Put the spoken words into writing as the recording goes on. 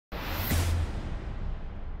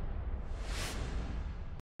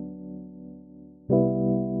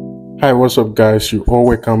Hi, what's up guys? You all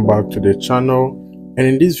welcome back to the channel, and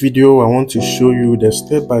in this video I want to show you the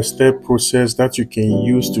step-by-step process that you can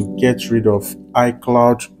use to get rid of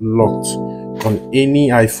iCloud locked on any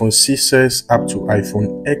iPhone 6S up to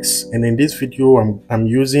iPhone X. And in this video I'm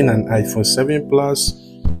using an iPhone 7 Plus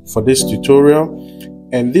for this tutorial,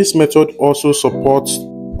 and this method also supports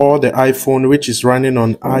all the iPhone which is running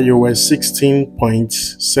on iOS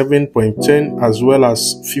 16.7.10 as well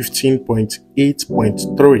as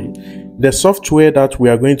 15.8.3. The software that we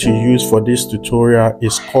are going to use for this tutorial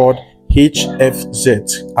is called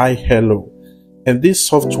HFZ, iHello, and this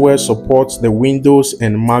software supports the Windows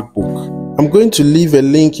and MacBook. I'm going to leave a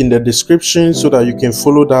link in the description so that you can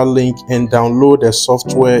follow that link and download the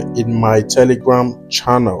software in my Telegram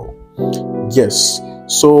channel. Yes.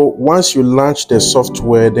 So once you launch the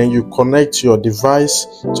software, then you connect your device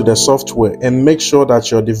to the software and make sure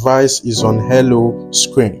that your device is on hello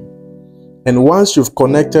screen. And once you've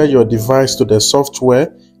connected your device to the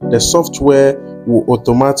software will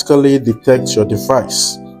automatically detect your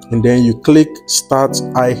device, and then you click Start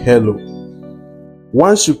iHello.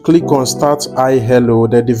 Once you click on Start iHello,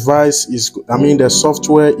 the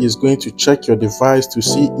software is going to check your device to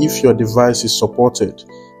see if your device is supported.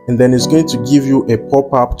 And then it's going to give you a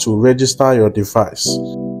pop-up to register your device.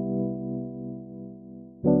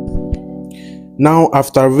 Now,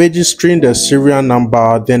 after registering the serial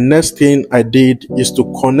number, the next thing I did is to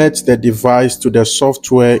connect the device to the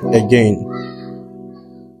software again.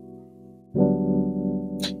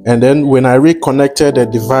 And then when I reconnected the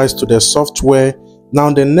device to the software, now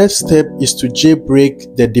the next step is to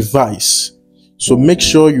jailbreak the device. So make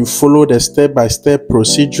sure you follow the step-by-step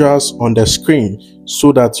procedures on the screen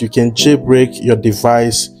so that you can jailbreak your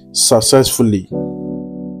device successfully.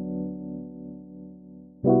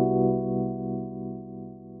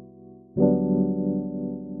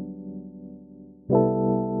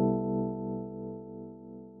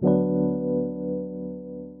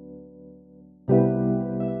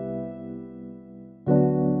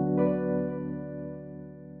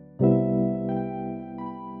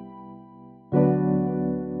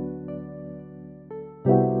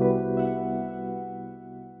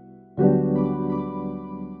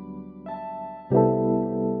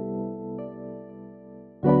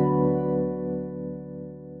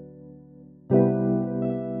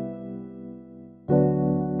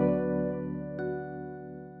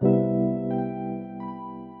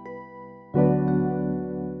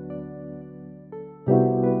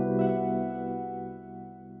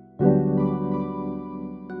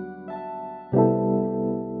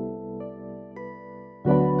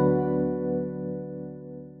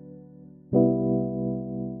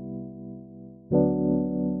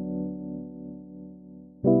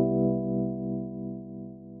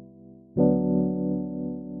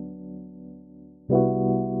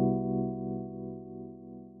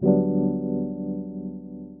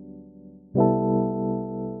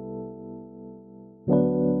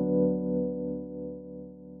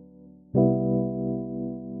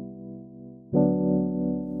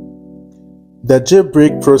 The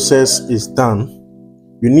jailbreak process is done.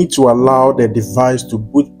 You need to allow the device to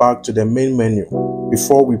boot back to the main menu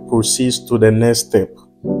before we proceed to the next step.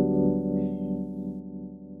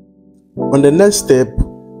 On the next step,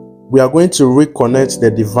 we are going to reconnect the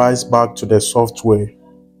device back to the software.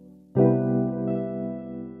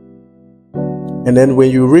 And then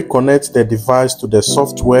when you reconnect the device to the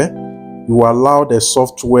software, you allow the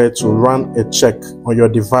software to run a check on your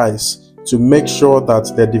device to make sure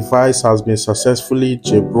that the device has been successfully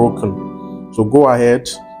jailbroken. So go ahead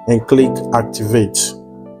and click Activate.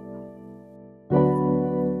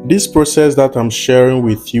 This process that I'm sharing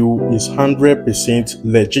with you is 100%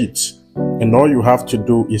 legit, and all you have to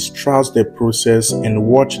do is trust the process and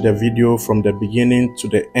watch the video from the beginning to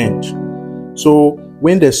the end. So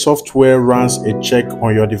when the software runs a check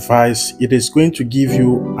on your device, it is going to give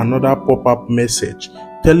you another pop-up message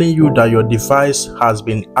telling you that your device has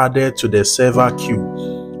been added to the server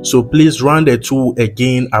queue. So please run the tool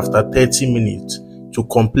again after 30 minutes to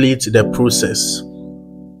complete the process.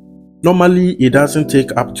 Normally, it doesn't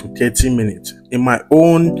take up to 30 minutes. In my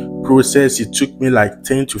own process, it took me like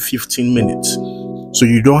 10 to 15 minutes. So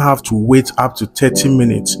you don't have to wait up to 30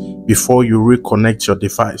 minutes before you reconnect your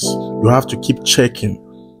device. You have to keep checking.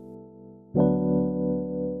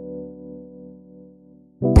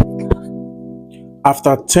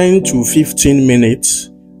 After 10 to 15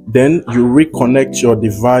 minutes, then you reconnect your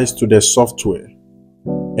device to the software.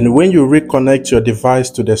 And when you reconnect your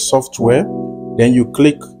device to the software, then you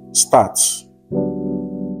click Start.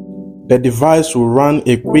 The device will run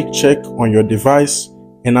a quick check on your device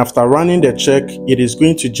And after running the check, it is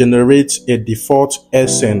going to generate a default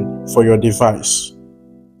SN for your device.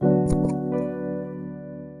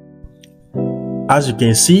 As you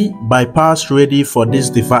can see, bypass ready for this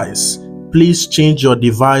device. Please change your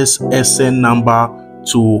device SN number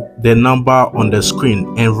to the number on the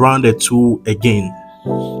screen and run the tool again.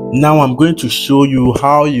 Now I'm going to show you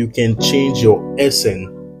how you can change your SN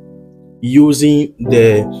using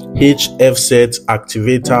the HFZ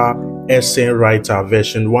activator SN writer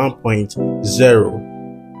version 1.0.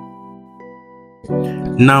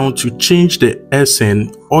 Now to change the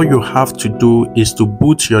SN, all you have to do is to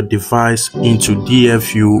boot your device into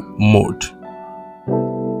DFU mode.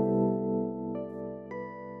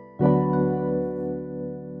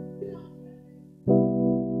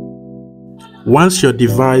 Once your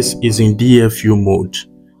device is in DFU mode,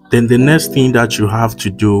 then the next thing that you have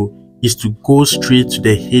to do is to go straight to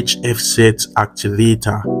the HFZ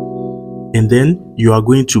activator, and then you are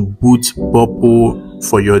going to boot Boppo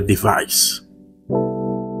for your device.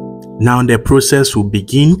 Now the process will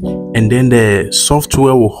begin, and then the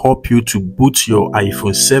software will help you to boot your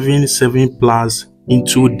iPhone 7, 7 Plus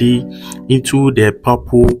into the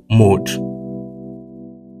Boppo mode.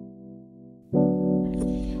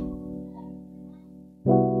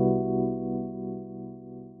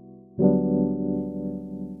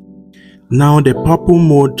 Now the Boppo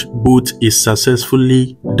mode boot is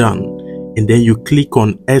successfully done, and then you click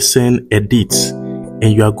on SN Edit,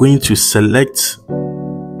 and you are going to select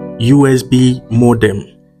USB modem,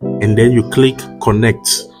 and then you click connect.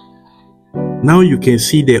 Now you can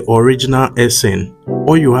see the original SN.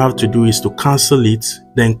 All you have to do is to cancel it,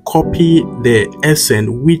 then copy the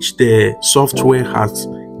SN which the software has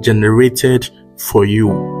generated for you.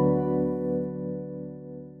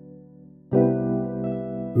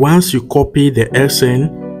 Once you copy the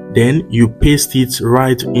SN, then you paste it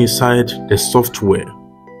right inside the software,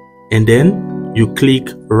 and then you click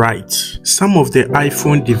write. Some of the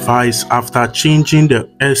iPhone device, after changing the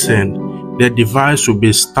SN, the device will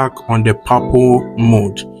be stuck on the Boppo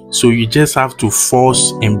mode. So you just have to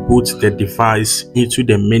force and boot the device into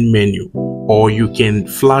the main menu, or you can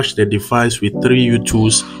flash the device with 3U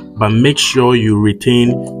tools, but make sure you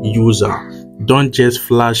retain user. Don't just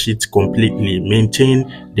flash it completely, maintain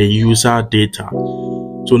the user data.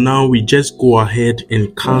 So now we just go ahead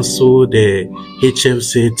and cancel the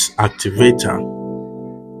HFZ activator.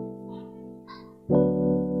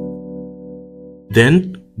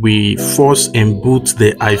 Then we force and boot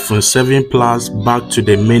the iPhone 7 Plus back to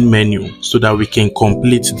the main menu so that we can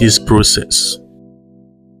complete this process.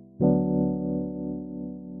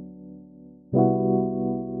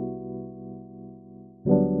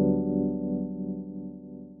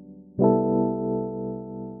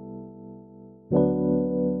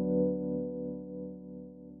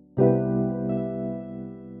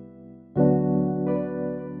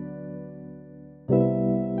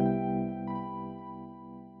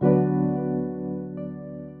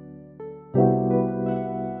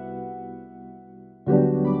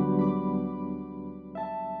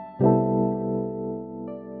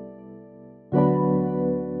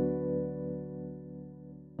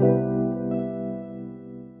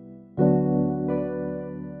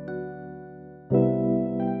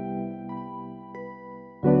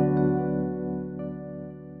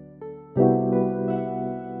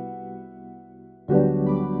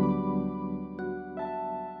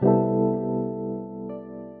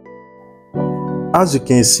 As you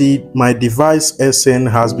can see, my device SN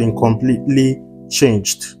has been completely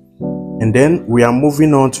changed. And then we are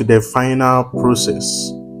moving on to the final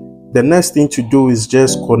process. The next thing to do is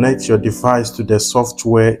just connect your device to the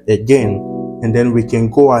software again, and then we can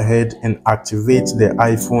go ahead and activate the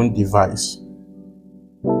iPhone device.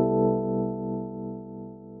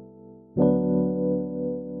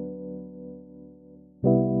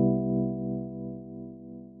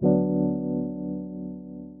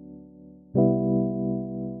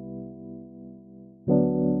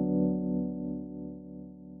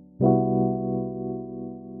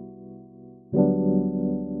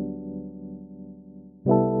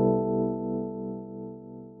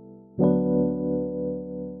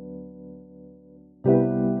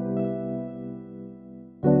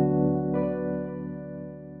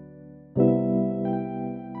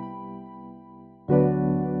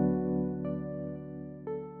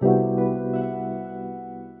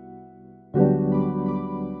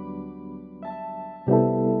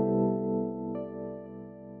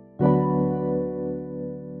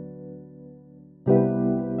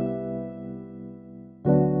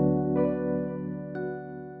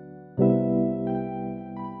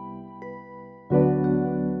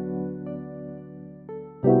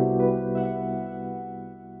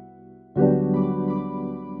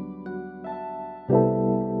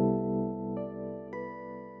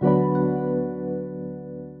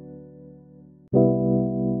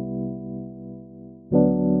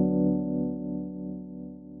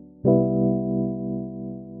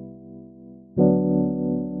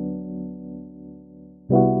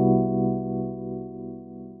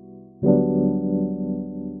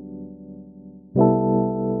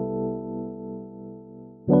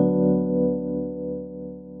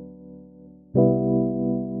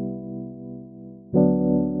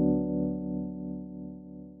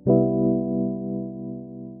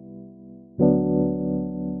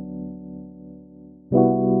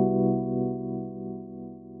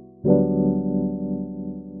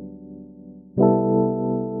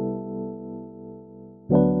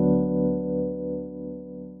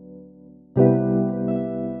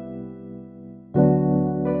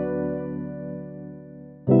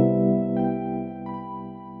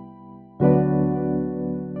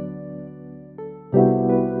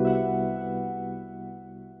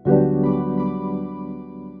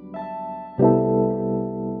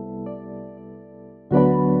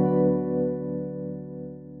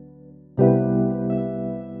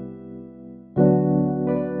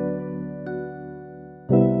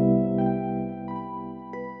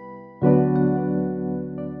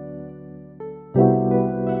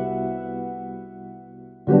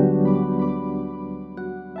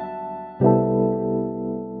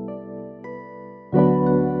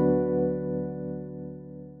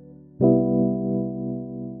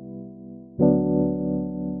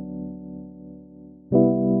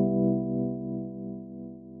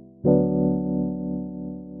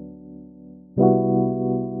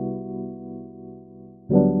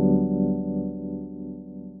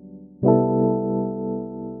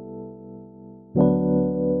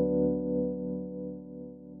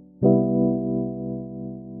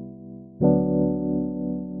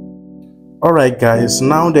 Alright guys,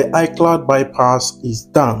 now the iCloud bypass is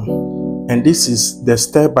done, and this is the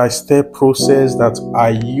step-by-step process that I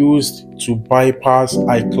used to bypass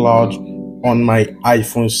iCloud on my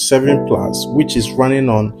iPhone 7 Plus, which is running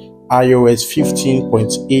on iOS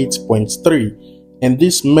 15.8.3. And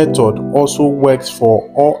this method also works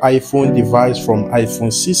for all iPhone devices from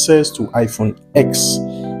iPhone 6S to iPhone X.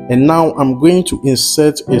 And now I'm going to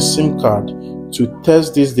insert a SIM card to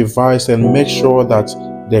test this device and make sure that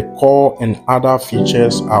the call and other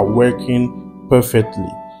features are working perfectly.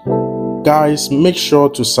 Guys, make sure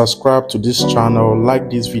to subscribe to this channel, like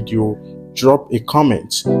this video, drop a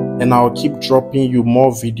comment, and I'll keep dropping you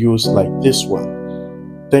more videos like this one.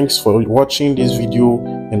 Thanks for watching this video,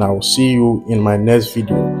 and I will see you in my next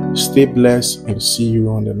video. Stay blessed and see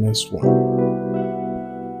you on the next one.